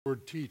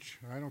Word teach.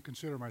 I don't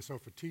consider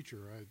myself a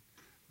teacher.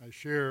 I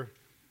share,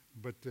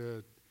 but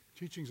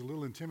teaching's a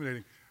little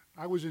intimidating.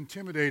 I was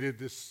intimidated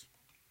this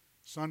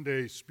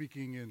Sunday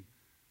speaking in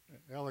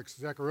Alex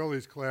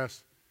Zaccarelli's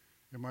class,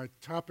 and my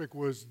topic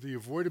was the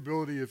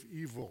avoidability of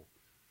evil.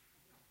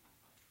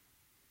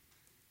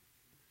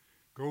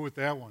 Go with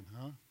that one,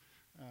 huh?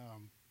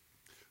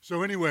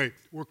 So anyway,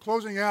 we're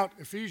closing out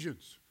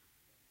Ephesians.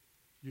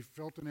 You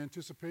felt an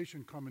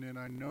anticipation coming in.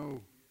 I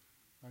know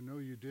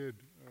you did.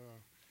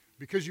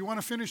 Because you want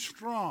to finish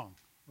strong,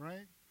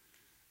 right?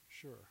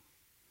 Sure.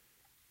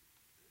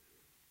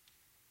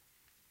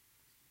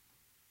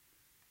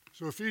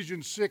 So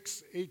Ephesians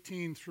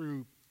 6:18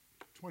 through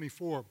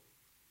 24.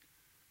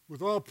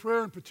 With all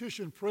prayer and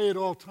petition, pray at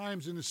all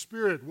times in the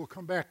Spirit. We'll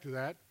come back to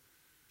that.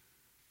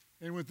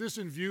 And with this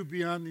in view,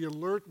 be on the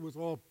alert with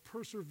all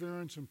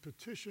perseverance and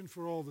petition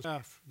for all the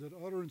staff, that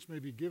utterance may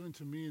be given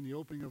to me in the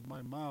opening of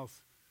my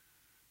mouth,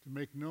 to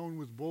make known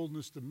with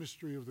boldness the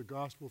mystery of the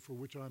gospel, for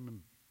which I'm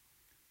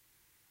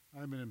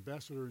an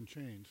ambassador in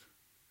chains,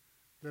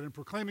 that in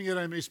proclaiming it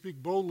I may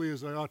speak boldly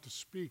as I ought to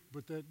speak,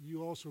 but that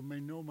you also may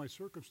know my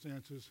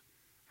circumstances,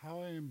 how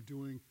I am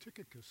doing.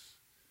 Tychicus,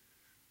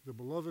 the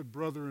beloved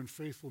brother and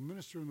faithful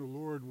minister in the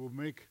Lord, will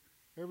make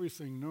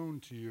everything known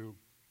to you.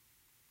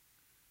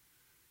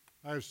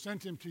 I have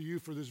sent him to you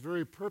for this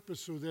very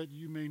purpose, so that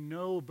you may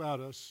know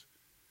about us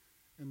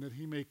and that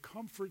he may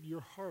comfort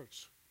your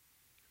hearts.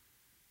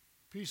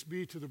 Peace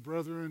be to the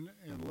brethren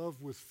and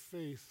love with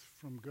faith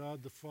from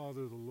God the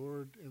Father, the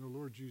Lord, and the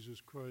Lord Jesus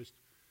Christ.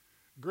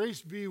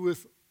 Grace be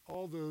with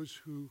all those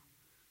who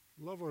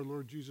love our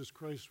Lord Jesus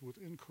Christ with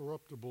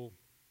incorruptible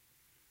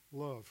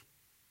love.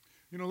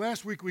 You know,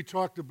 last week we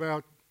talked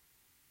about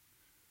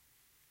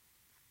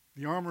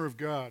the armor of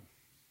God,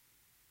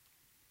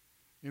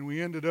 and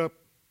we ended up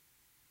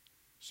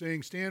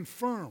saying, stand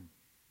firm.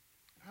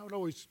 I would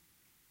always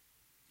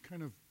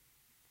kind of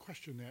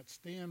question that,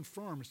 stand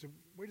firm. I said,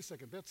 wait a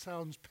second, that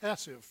sounds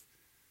passive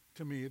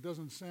to me. It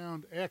doesn't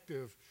sound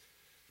active.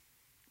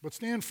 But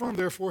stand firm,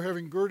 therefore,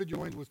 having girded your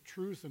loins with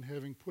truth, and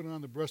having put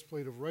on the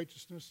breastplate of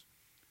righteousness,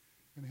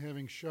 and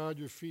having shod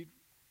your feet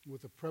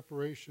with the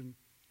preparation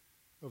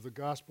of the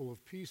gospel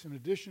of peace, in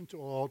addition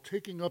to all,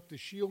 taking up the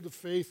shield of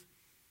faith,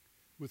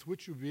 with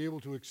which you'll be able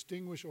to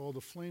extinguish all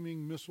the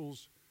flaming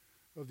missiles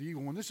of the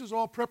evil one. This is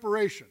all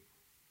preparation.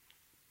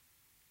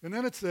 And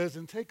then it says,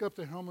 and take up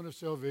the helmet of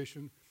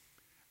salvation,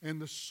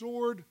 and the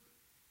sword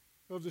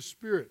of the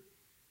Spirit.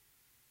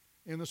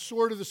 And the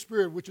sword of the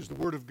Spirit, which is the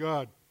Word of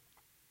God.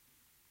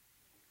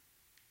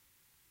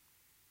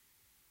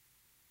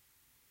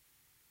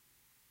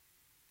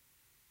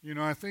 You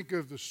know, I think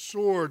of the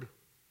sword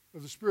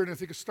of the Spirit, and I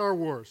think of Star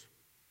Wars.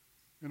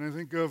 And I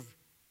think of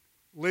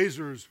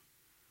lasers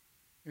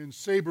and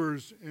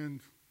sabers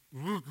and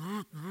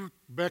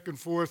back and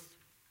forth.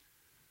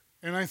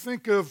 And I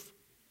think of,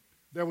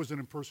 that was an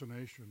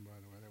impersonation, by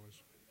the way. That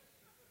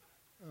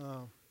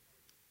was,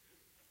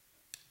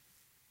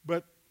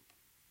 but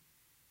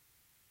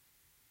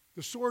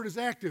the sword is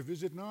active,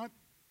 is it not?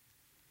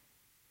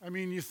 I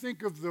mean, you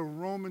think of the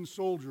Roman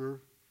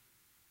soldier,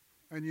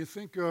 and you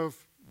think of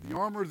the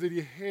armor that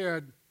he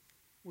had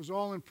was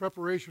all in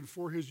preparation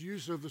for his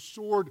use of the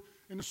sword,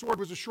 and the sword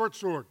was a short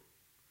sword,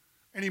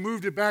 and he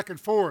moved it back and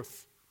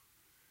forth.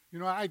 You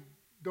know, I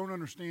don't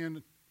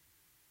understand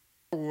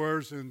Star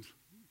Wars and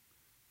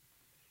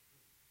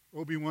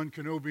Obi-Wan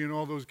Kenobi and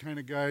all those kind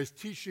of guys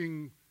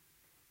teaching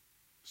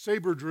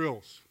saber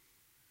drills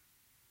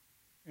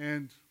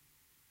and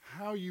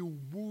how you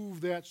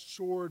move that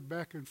sword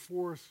back and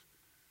forth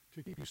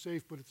to keep you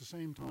safe, but at the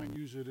same time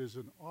use it as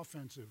an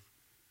offensive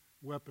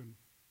weapon.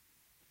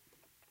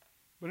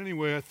 But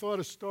anyway, I thought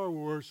of Star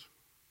Wars.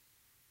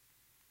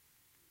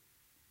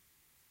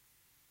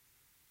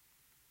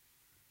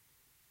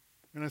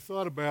 And I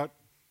thought about,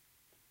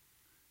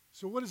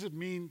 so what does it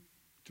mean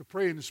to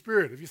pray in the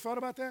Spirit? Have you thought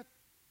about that?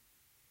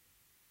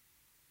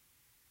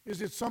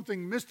 Is it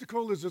something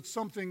mystical? Is it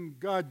something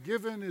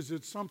God-given? Is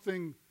it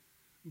something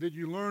that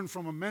you learn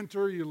from a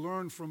mentor? You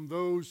learn from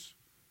those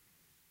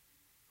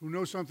who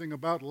know something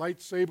about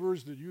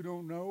lightsabers that you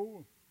don't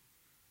know?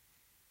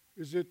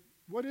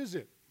 What is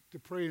it to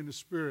pray in the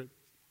Spirit?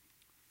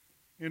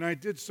 And I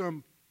did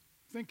some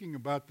thinking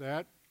about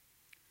that.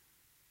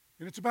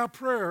 And it's about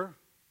prayer,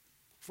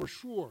 for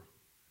sure.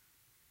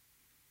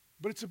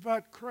 But it's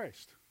about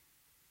Christ.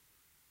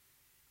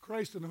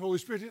 Christ and the Holy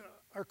Spirit.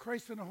 Are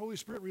Christ and the Holy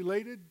Spirit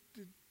related?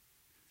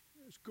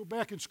 Let's go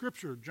back in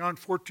Scripture. John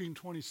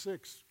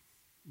 14:26.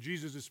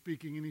 Jesus is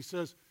speaking, and he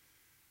says,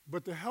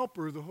 but the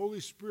Helper, the Holy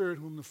Spirit,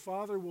 whom the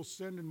Father will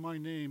send in my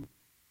name,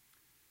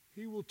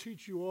 he will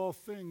teach you all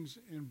things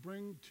and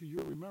bring to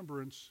your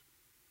remembrance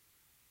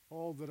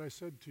all that I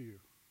said to you.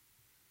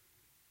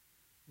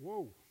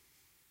 Whoa.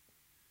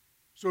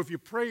 So if you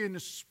pray in the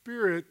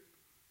Spirit,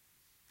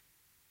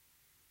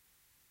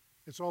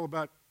 it's all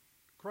about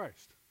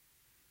Christ.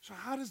 So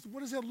what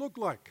does that look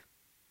like?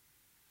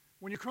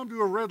 When you come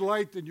to a red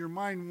light and your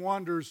mind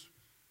wanders,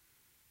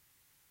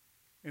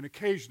 and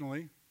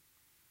occasionally,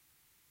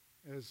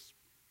 as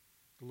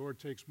the Lord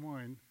takes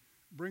mine,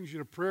 brings you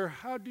to prayer.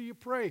 How do you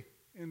pray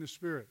in the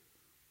Spirit?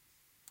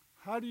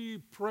 How do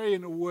you pray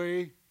in a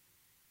way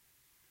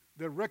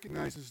that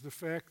recognizes the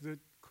fact that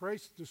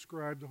Christ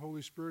described the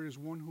Holy Spirit as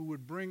one who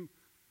would bring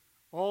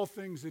all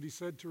things that he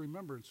said to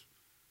remembrance?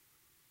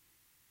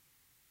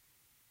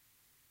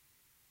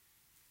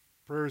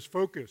 Prayer is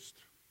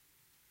focused.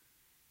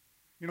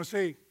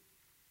 Say,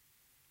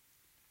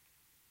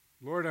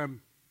 Lord,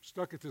 I'm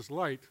stuck at this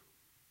light.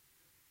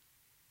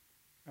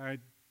 I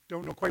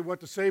don't know quite what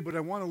to say, but I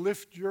want to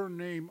lift your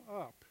name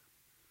up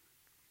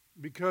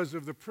because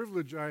of the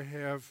privilege I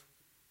have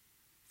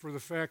for the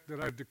fact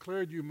that I've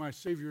declared you my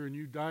Savior and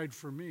you died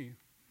for me.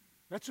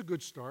 That's a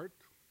good start.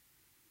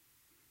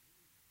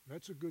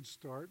 That's a good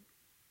start.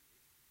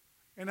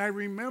 And I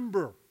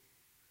remember.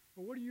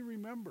 Well, what do you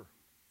remember?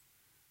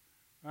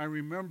 I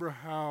remember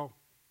how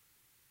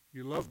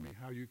you loved me,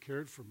 how you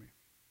cared for me,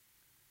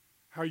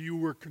 how you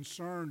were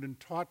concerned and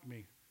taught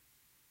me.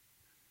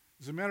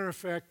 As a matter of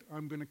fact,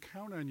 I'm going to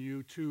count on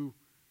you to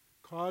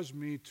cause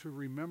me to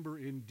remember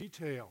in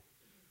detail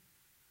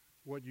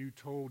what you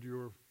told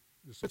your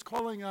disciples. It's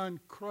calling on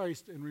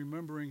Christ and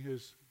remembering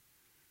his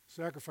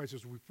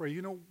sacrifices we pray.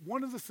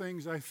 One of the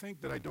things I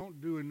think that I don't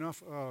do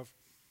enough of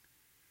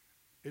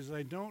is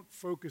I don't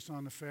focus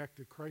on the fact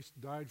that Christ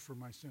died for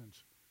my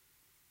sins.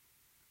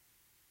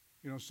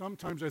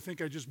 Sometimes I think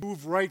I just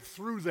move right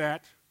through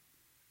that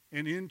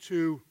and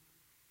into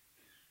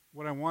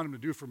what I want him to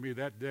do for me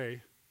that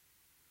day.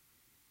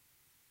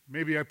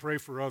 Maybe I pray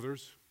for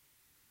others,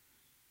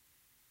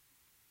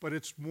 but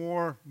it's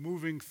more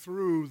moving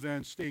through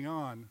than staying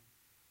on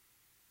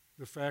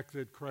the fact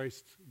that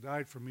Christ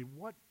died for me.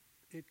 What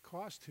it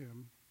cost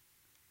him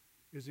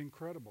is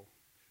incredible.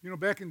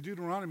 Back in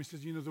Deuteronomy, it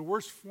says, the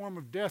worst form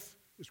of death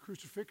is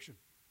crucifixion.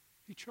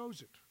 He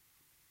chose it.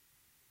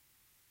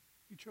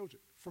 He chose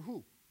it. For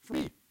who? For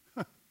me.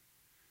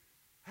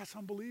 That's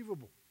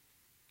unbelievable.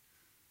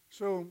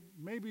 So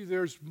maybe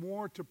there's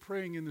more to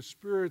praying in the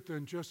Spirit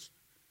than just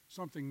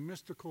something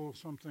mystical,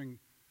 something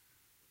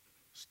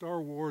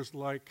Star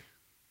Wars-like.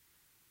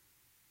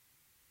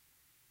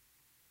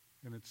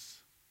 And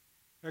it's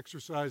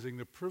exercising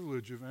the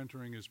privilege of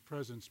entering his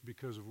presence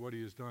because of what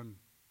he has done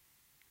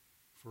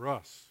for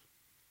us.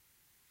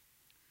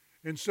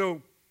 And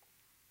so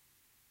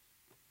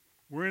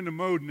we're in the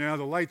mode now,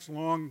 the light's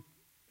long,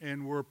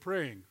 and we're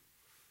praying.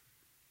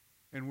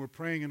 And we're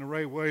praying in the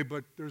right way,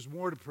 but there's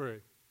more to pray.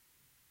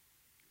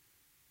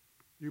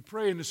 You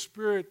pray in the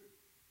Spirit,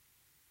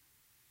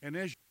 and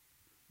as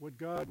what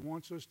God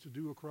wants us to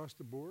do across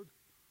the board.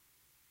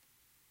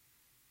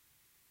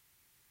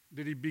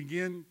 Did he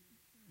begin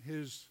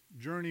his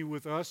journey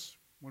with us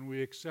when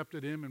we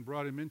accepted him and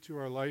brought him into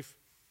our life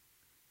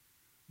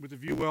with the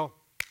view, well,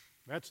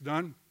 that's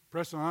done,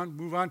 press on,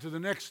 move on to the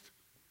next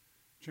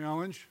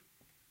challenge?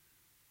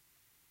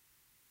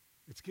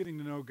 It's getting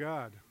to know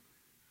God.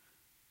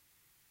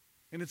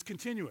 And it's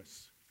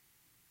continuous.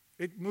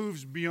 It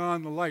moves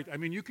beyond the light. I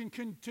mean, you can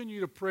continue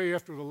to pray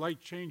after the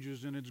light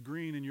changes and it's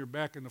green and you're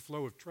back in the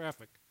flow of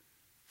traffic.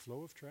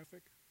 Flow of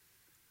traffic?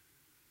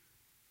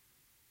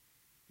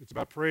 It's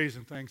about praise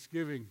and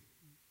thanksgiving.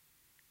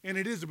 And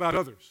it is about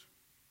others.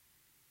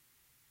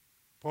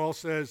 Paul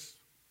says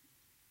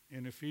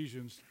in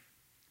Ephesians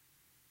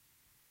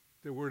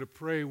that we're to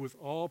pray with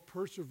all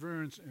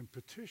perseverance and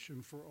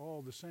petition for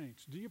all the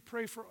saints. Do you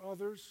pray for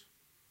others?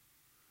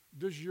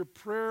 Does your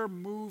prayer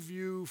move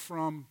you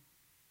from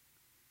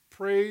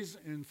praise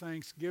and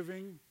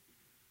thanksgiving,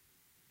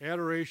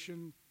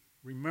 adoration,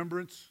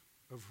 remembrance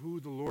of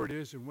who the Lord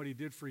is and what he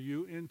did for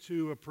you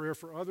into a prayer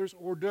for others?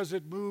 Or does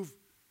it move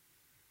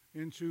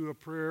into a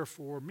prayer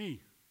for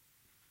me?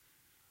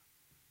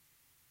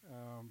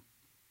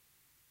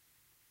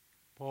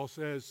 Paul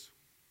says,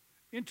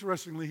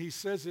 interestingly, he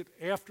says it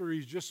after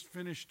he's just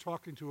finished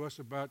talking to us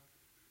about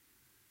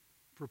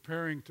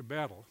preparing to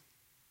battle.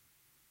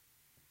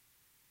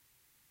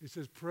 He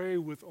says, pray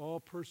with all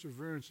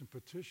perseverance and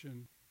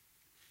petition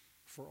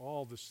for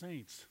all the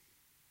saints.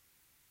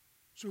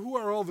 So who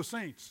are all the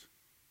saints?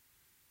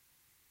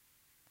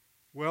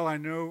 Well, I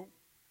know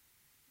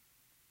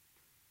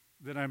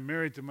that I'm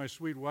married to my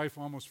sweet wife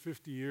almost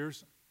 50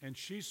 years, and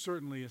she's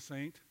certainly a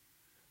saint.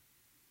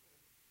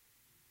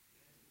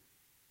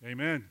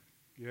 Amen.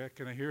 Yeah,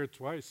 can I hear it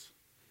twice?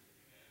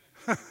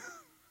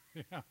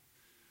 Yeah.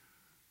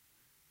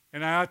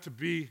 And I ought to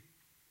be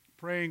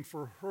praying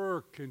for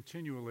her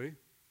continually.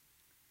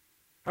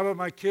 How about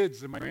my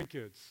kids and my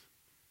grandkids?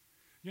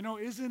 You know,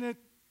 isn't it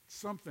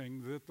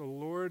something that the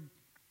Lord,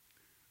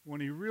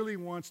 when he really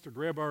wants to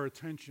grab our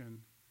attention,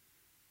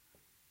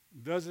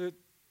 does it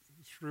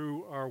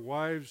through our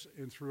wives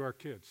and through our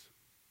kids?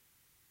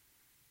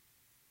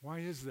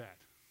 Why is that?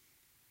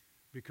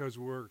 Because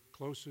we're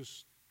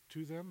closest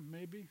to them,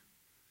 maybe?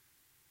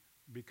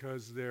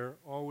 Because they're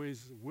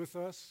always with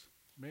us,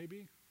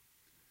 maybe?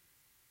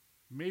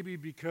 Maybe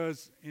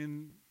because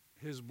in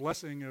his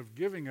blessing of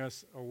giving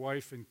us a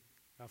wife and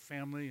a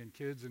family and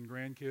kids and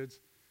grandkids,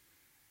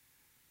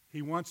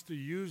 he wants to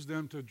use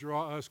them to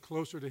draw us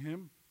closer to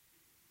him?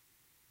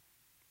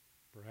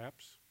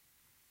 Perhaps.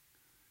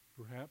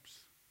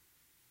 Perhaps.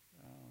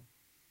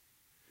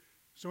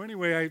 So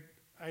anyway,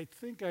 I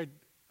think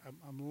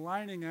I'm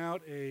lining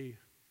out a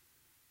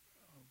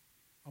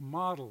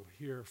model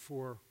here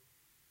for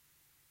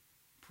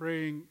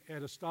praying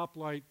at a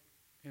stoplight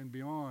and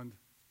beyond.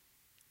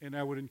 And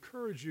I would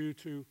encourage you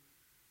to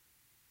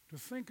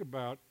think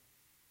about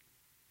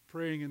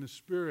praying in the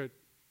Spirit.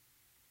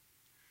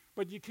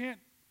 But you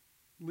can't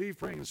leave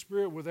praying in the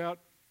Spirit without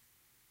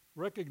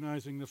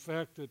recognizing the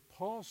fact that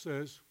Paul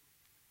says,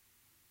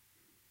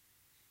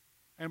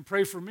 and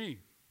pray for me.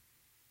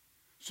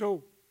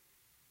 So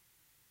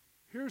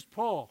here's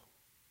Paul,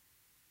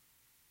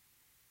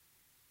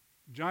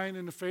 giant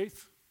in the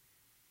faith,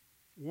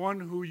 one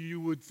who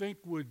you would think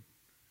would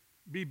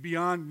be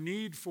beyond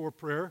need for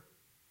prayer.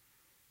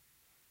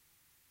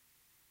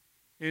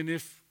 And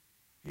if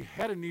he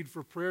had a need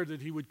for prayer,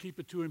 that he would keep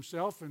it to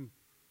himself and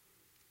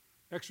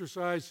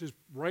exercise his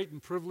right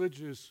and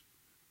privilege as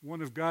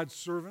one of God's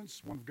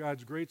servants, one of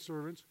God's great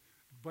servants.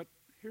 But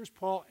here's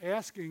Paul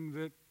asking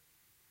that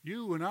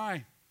you and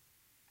I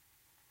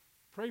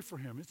pray for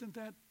him. Isn't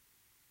that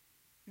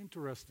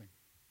interesting?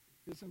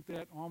 Isn't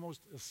that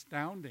almost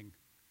astounding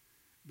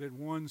that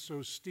one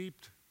so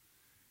steeped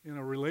in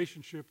a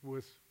relationship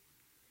with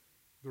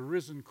the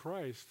risen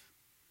Christ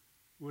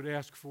would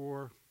ask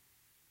for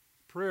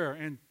prayer?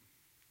 And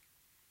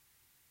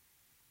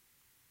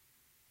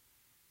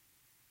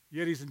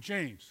yet he's in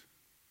chains.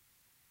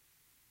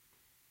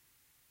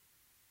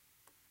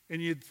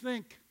 And you'd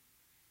think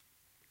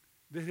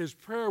that his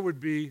prayer would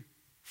be,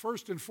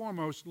 first and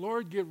foremost,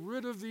 Lord, get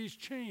rid of these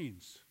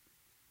chains.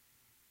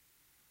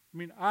 I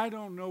mean, I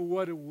don't know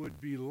what it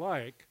would be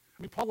like.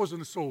 I mean, Paul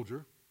wasn't a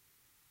soldier,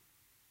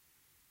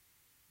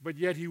 but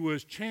yet he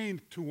was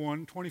chained to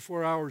one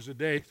 24 hours a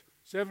day,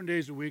 7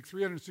 days a week,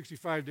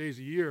 365 days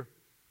a year.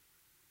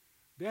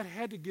 That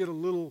had to get a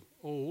little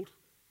old.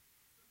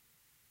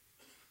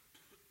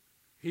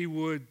 He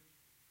would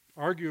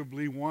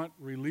arguably want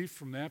relief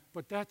from that,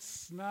 but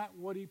that's not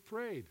what he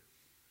prayed.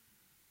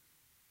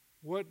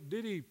 What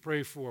did he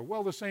pray for?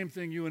 Well, the same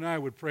thing you and I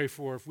would pray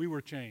for if we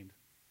were chained.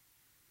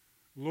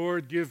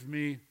 Lord, give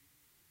me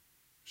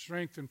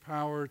strength and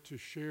power to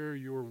share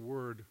your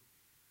word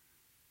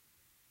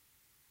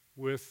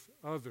with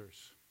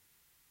others.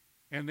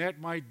 And that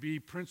might be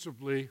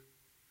principally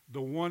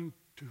the one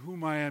to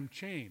whom I am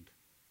chained.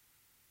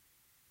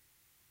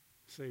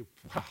 Say,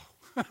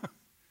 wow,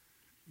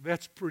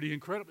 that's pretty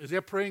incredible. Is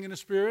that praying in the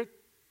Spirit?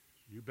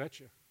 You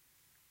betcha.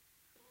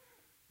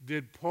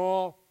 Did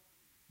Paul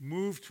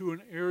move to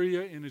an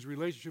area in his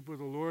relationship with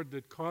the Lord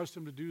that caused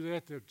him to do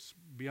that that's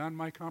beyond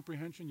my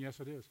comprehension? Yes,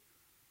 it is.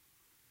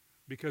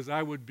 Because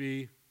I would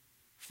be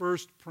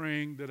first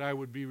praying that I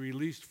would be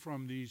released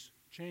from these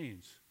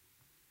chains,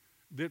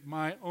 that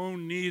my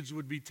own needs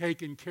would be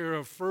taken care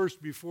of first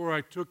before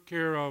I took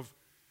care of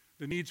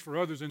the needs for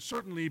others, and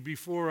certainly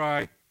before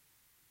I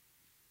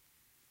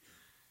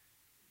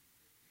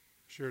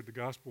shared the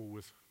gospel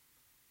with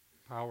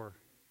power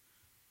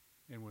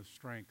and with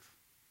strength.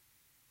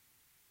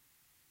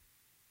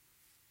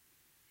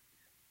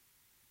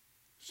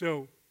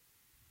 So,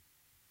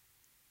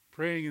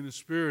 praying in the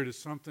Spirit is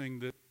something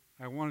that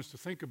I want us to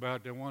think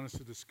about, I want us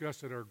to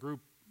discuss at our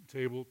group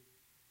table.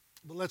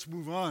 But let's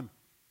move on.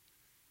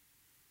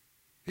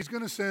 He's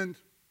going to send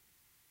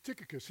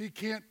Tychicus.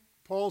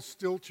 Paul's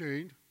still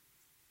chained,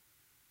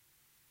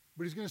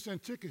 but he's going to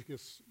send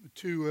Tychicus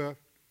to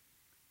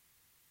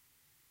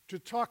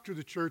talk to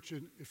the church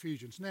in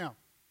Ephesians. Now,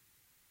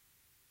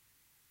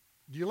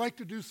 do you like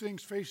to do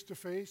things face to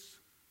face?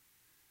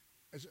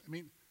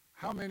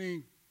 How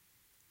many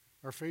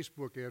are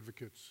Facebook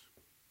advocates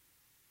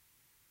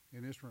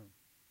in this room?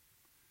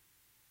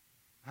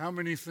 How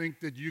many think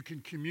that you can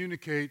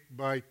communicate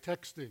by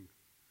texting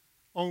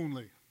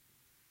only?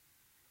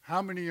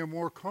 How many are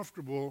more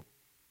comfortable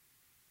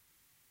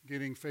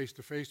getting face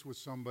to face with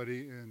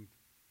somebody and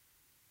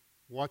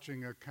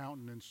watching a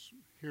countenance,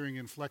 hearing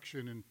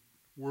inflection and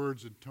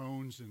words and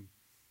tones, and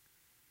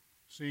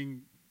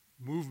seeing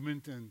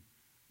movement and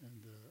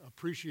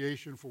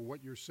appreciation for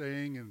what you're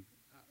saying, and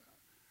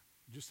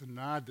just a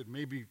nod that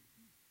maybe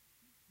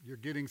you're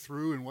getting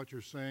through in what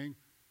you're saying?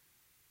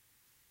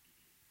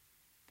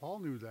 Paul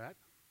knew that,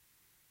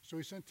 so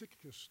he sent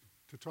Tychicus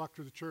to talk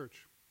to the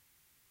church.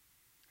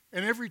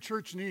 And every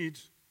church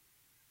needs,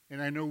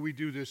 and I know we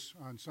do this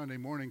on Sunday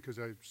morning because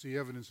I see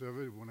evidence of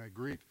it when I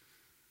greet,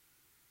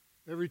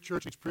 every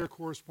church needs prayer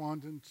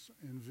correspondence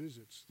and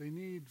visits. They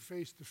need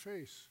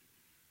face-to-face.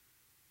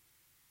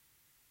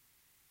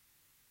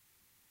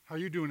 How are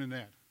you doing in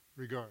that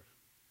regard?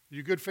 Are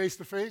you good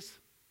face-to-face?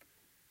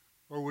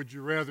 Or would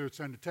you rather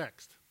send a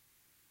text?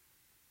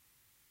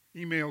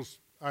 Email's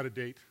out of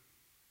date.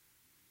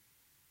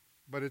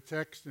 But a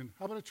text, and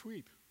how about a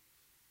tweet?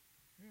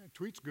 Yeah, a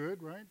tweet's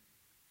good, right?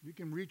 You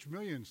can reach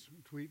millions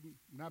tweeting,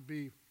 not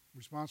be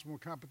responsible,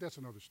 but that's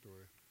another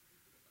story.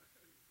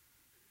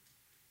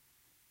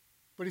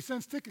 But he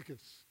sends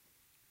Tychicus,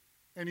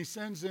 and he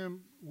sends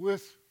him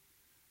with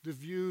the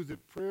view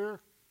that prayer,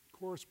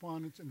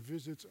 correspondence, and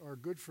visits are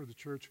good for the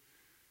church.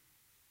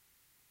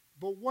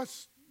 But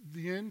what's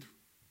the end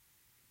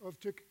of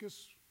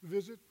Tychicus'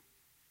 visit?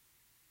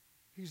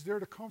 He's there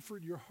to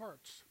comfort your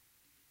hearts.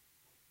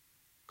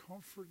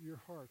 Comfort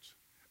your hearts.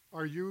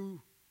 Are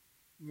you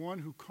one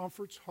who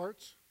comforts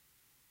hearts?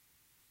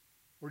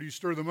 Or do you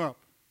stir them up?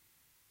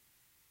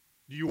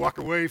 Do you walk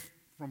away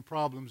from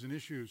problems and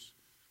issues?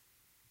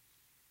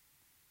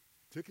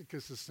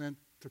 Tychicus is sent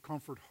to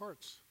comfort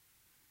hearts.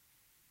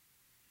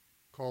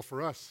 Call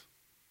for us.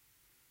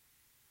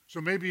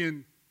 So maybe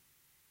in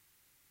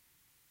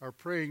our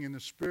praying in the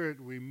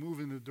Spirit, we move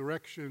in the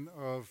direction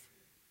of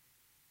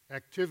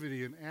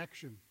activity and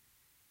action.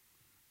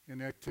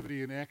 And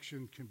activity and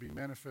action can be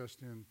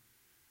manifest in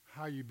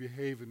how you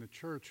behave in the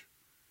church.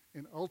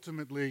 And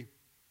ultimately,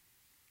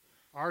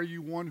 are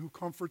you one who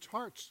comforts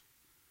hearts?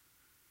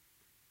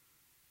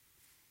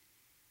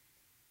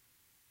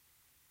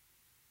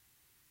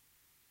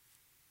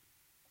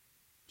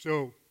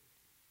 So,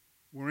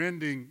 we're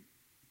ending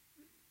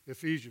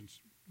Ephesians.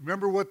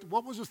 Remember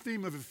what was the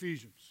theme of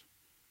Ephesians?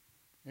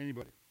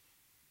 Anybody?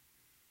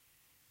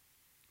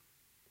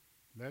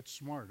 That's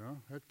smart, huh?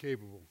 That's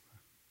capable.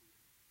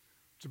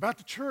 It's about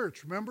the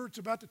church. Remember, it's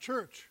about the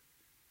church.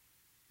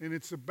 And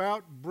it's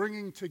about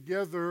bringing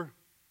together.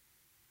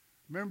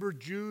 Remember,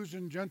 Jews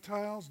and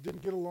Gentiles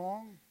didn't get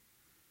along?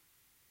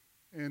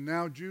 And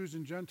now Jews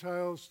and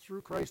Gentiles,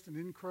 through Christ and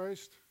in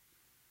Christ,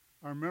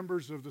 are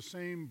members of the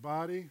same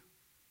body.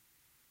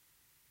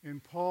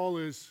 And Paul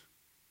is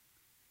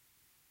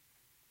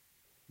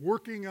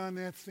working on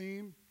that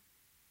theme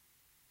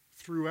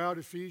throughout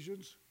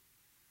Ephesians.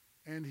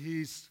 And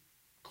he's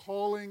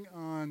calling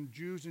on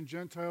Jews and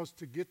Gentiles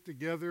to get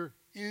together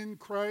in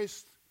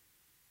Christ,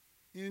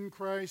 and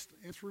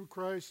through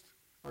Christ,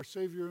 our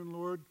Savior and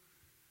Lord,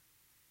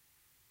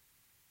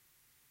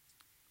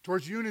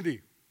 towards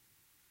unity.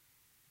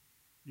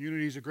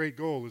 Unity is a great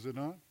goal, is it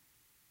not?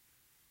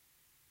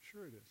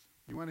 Sure it is.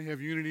 You want to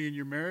have unity in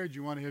your marriage?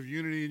 You want to have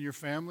unity in your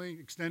family,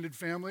 extended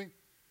family?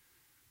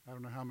 I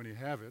don't know how many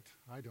have it.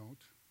 I don't.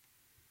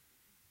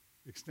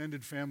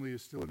 Extended family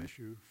is still an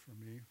issue for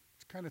me.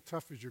 It's kind of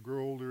tough as you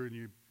grow older and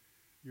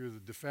you're the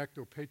de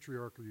facto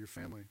patriarch of your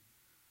family.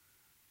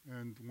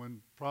 And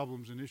when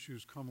problems and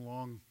issues come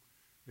along,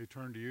 they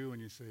turn to you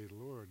and you say,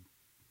 Lord,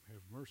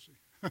 have mercy.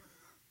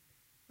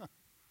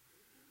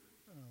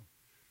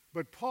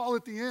 But Paul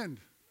at the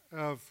end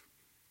of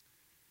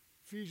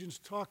Ephesians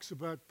talks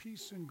about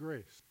peace and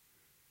grace.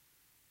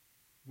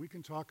 We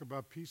can talk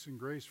about peace and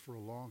grace for a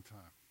long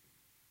time.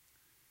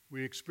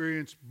 We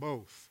experience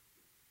both,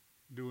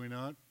 do we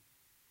not?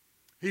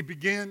 He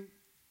began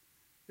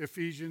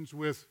Ephesians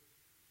with,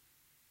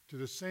 to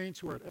the saints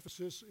who are at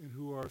Ephesus and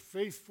who are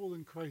faithful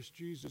in Christ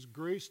Jesus,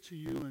 grace to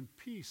you and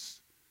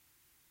peace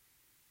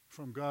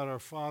from God our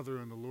Father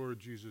and the Lord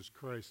Jesus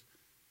Christ.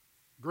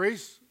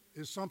 Grace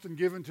is something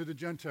given to the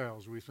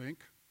Gentiles, we think.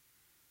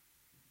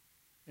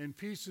 And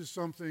peace is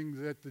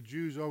something that the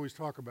Jews always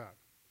talk about.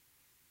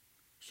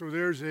 So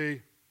there's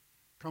a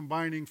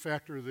combining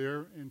factor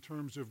there in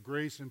terms of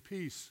grace and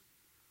peace.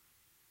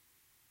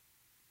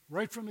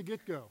 Right from the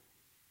get-go.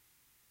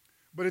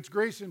 But it's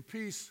grace and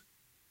peace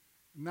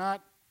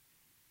not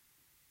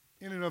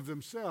in and of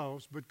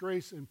themselves, but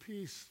grace and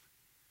peace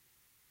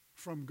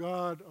from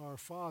God our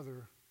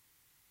Father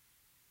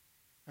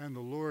and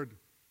the Lord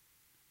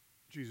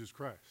Jesus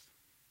Christ.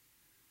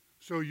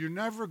 So you're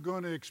never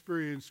going to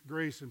experience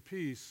grace and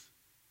peace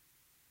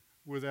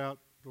without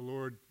the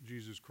Lord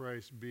Jesus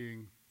Christ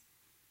being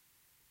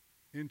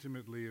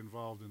intimately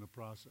involved in the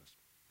process.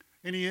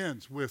 And he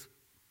ends with,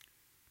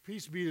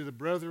 peace be to the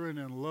brethren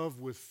and love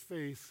with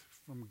faith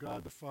from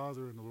God the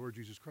Father and the Lord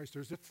Jesus Christ.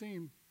 There's that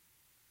theme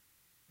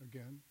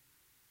again.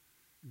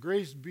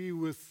 Grace be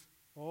with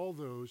all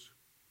those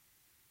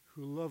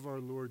who love our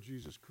Lord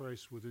Jesus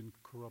Christ with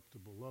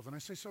incorruptible love. And I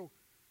say, so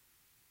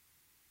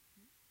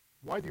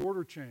why the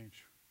order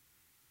change?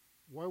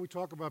 Why we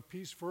talk about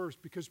peace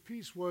first? Because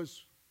peace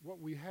was what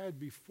we had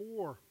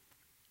before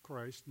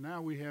Christ.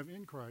 Now we have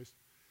in Christ.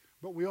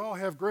 But we all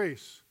have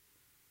grace.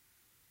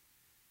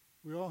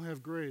 We all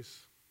have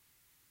grace.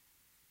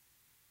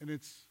 And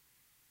it's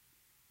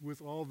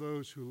with all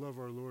those who love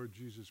our Lord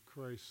Jesus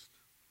Christ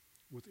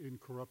with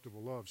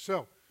incorruptible love.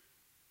 So,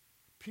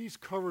 peace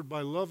covered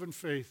by love and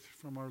faith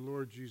from our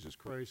Lord Jesus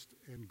Christ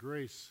and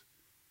grace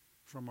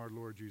from our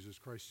Lord Jesus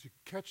Christ. You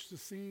catch the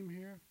theme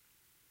here?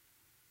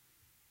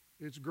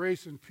 It's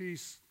grace and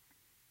peace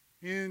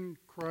in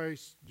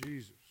Christ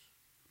Jesus.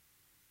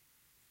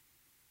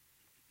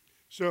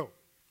 So,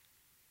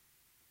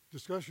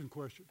 discussion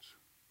questions.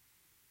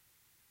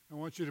 I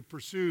want you to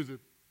pursue the,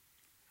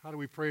 how do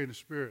we pray in the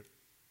Spirit?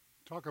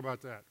 Talk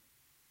about that.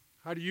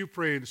 How do you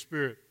pray in the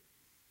Spirit?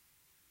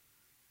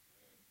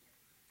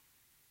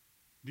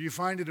 Do you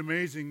find it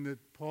amazing that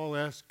Paul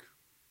asked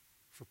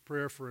for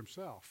prayer for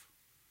himself?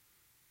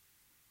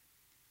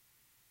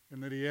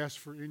 And that he asked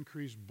for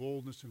increased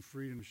boldness and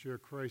freedom to share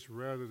Christ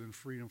rather than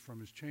freedom from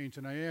his chains.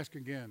 And I ask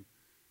again,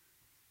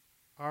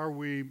 are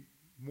we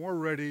more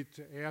ready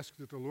to ask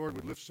that the Lord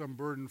would lift some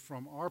burden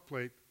from our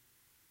plate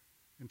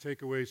and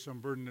take away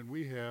some burden that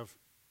we have,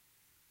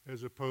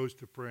 as opposed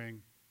to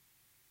praying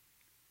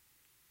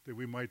that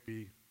we might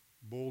be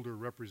bolder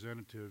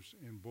representatives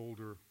and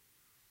bolder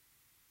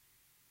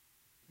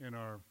in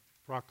our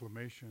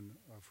proclamation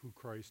of who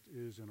Christ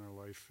is in our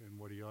life and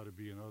what he ought to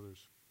be in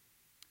others.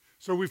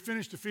 So we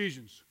finished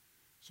Ephesians.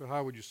 So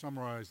how would you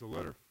summarize the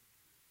letter?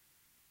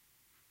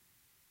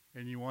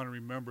 And you want to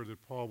remember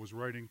that Paul was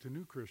writing to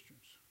new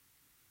Christians.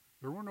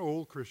 There were no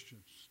old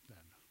Christians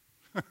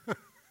then.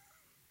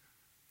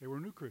 They were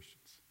new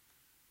Christians.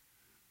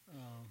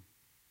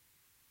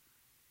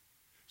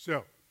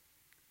 So,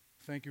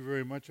 thank you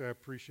very much. I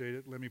appreciate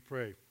it. Let me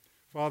pray.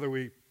 Father,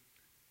 we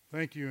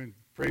thank you and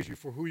praise you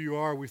for who you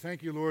are. We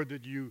thank you, Lord,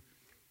 that you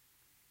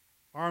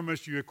arm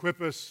us, you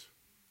equip us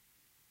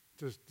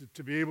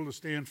to be able to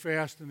stand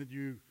fast, and that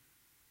you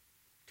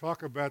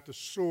talk about the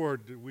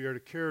sword that we are to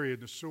carry,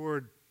 and the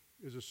sword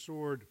is a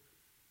sword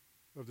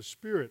of the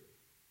Spirit.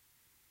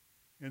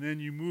 And then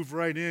you move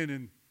right in,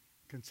 and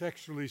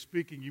contextually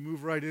speaking, you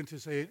move right into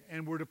say,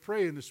 and we're to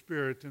pray in the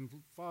Spirit. And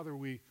Father,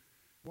 we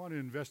want to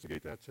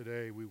investigate that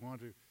today. We want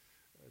to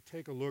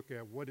take a look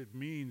at what it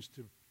means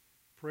to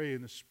pray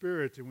in the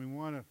Spirit, and we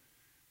want to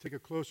take a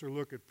closer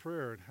look at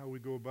prayer and how we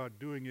go about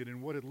doing it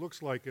and what it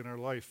looks like in our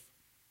life.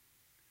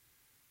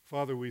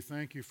 Father, we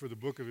thank you for the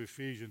book of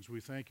Ephesians.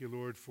 We thank you,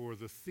 Lord, for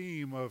the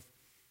theme of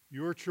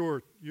your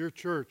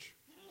church,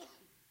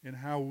 and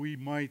how we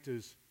might,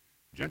 as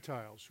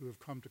Gentiles who have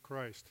come to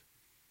Christ,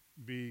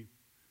 be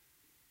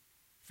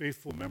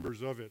faithful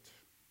members of it,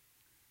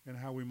 and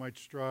how we might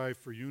strive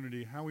for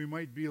unity, how we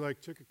might be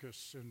like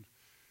Tychicus, and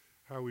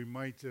how we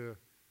might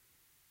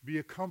be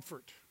a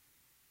comfort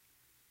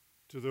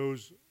to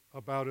those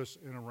about us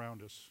and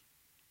around us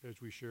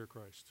as we share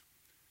Christ.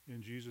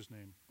 In Jesus'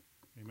 name,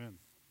 amen.